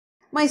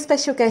My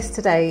special guest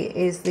today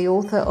is the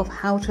author of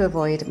How to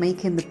Avoid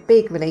Making the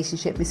Big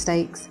Relationship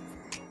Mistakes,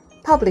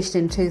 published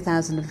in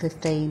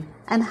 2015,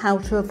 and How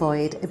to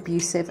Avoid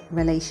Abusive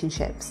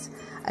Relationships,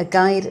 a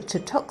guide to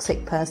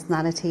toxic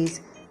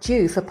personalities,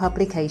 due for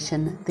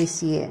publication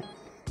this year.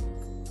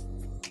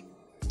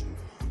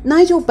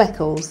 Nigel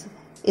Beckles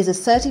is a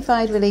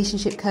certified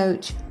relationship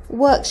coach,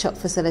 workshop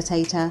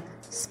facilitator,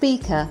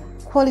 speaker,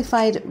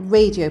 qualified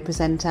radio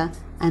presenter,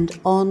 and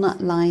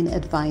online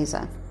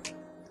advisor.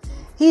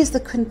 He is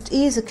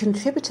a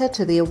contributor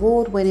to the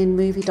award-winning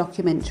movie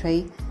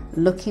documentary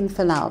Looking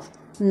for Love,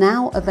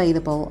 now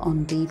available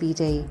on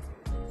DVD.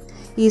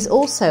 He is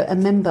also a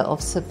member of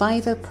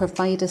Survivor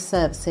Provider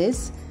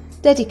Services,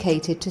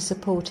 dedicated to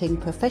supporting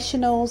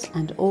professionals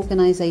and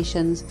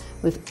organisations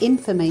with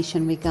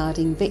information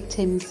regarding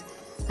victims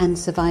and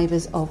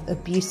survivors of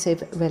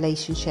abusive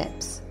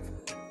relationships.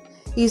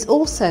 He is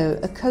also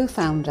a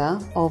co-founder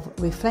of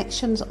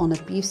Reflections on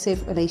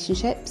Abusive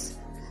Relationships,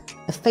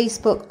 a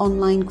Facebook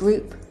online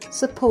group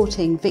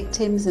supporting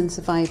victims and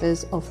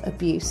survivors of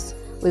abuse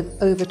with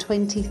over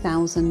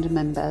 20,000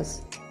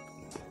 members.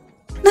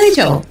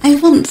 Nigel, I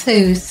want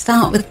to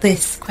start with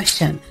this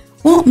question.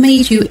 What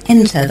made you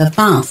enter the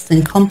vast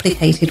and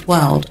complicated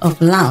world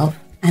of love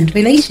and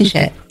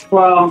relationship?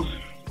 Well,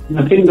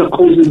 the thing that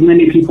causes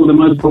many people the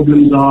most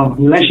problems are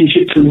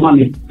relationships and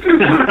money.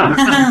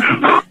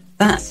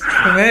 That's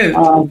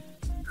true.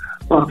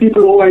 Well,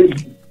 people always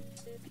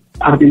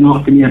have been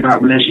asking me about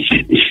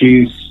relationship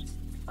issues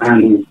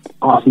and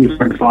asking me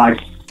for advice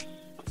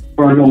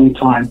for a long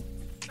time.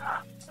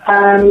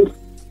 And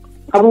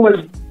I've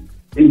always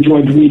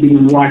enjoyed reading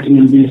and writing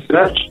and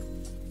research.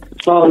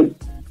 So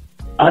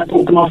I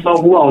thought to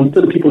myself, well,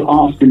 instead of people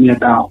asking me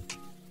about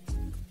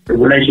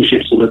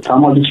relationships all the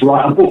time, I'll just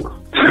write a book.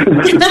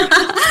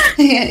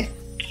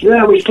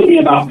 Yeah, which took me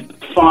about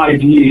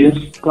 5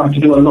 years. Got to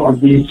do a lot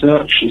of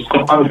research. It's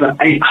got over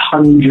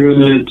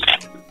 800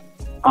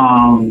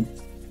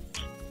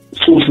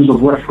 sources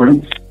of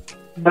reference.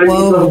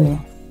 Whoa.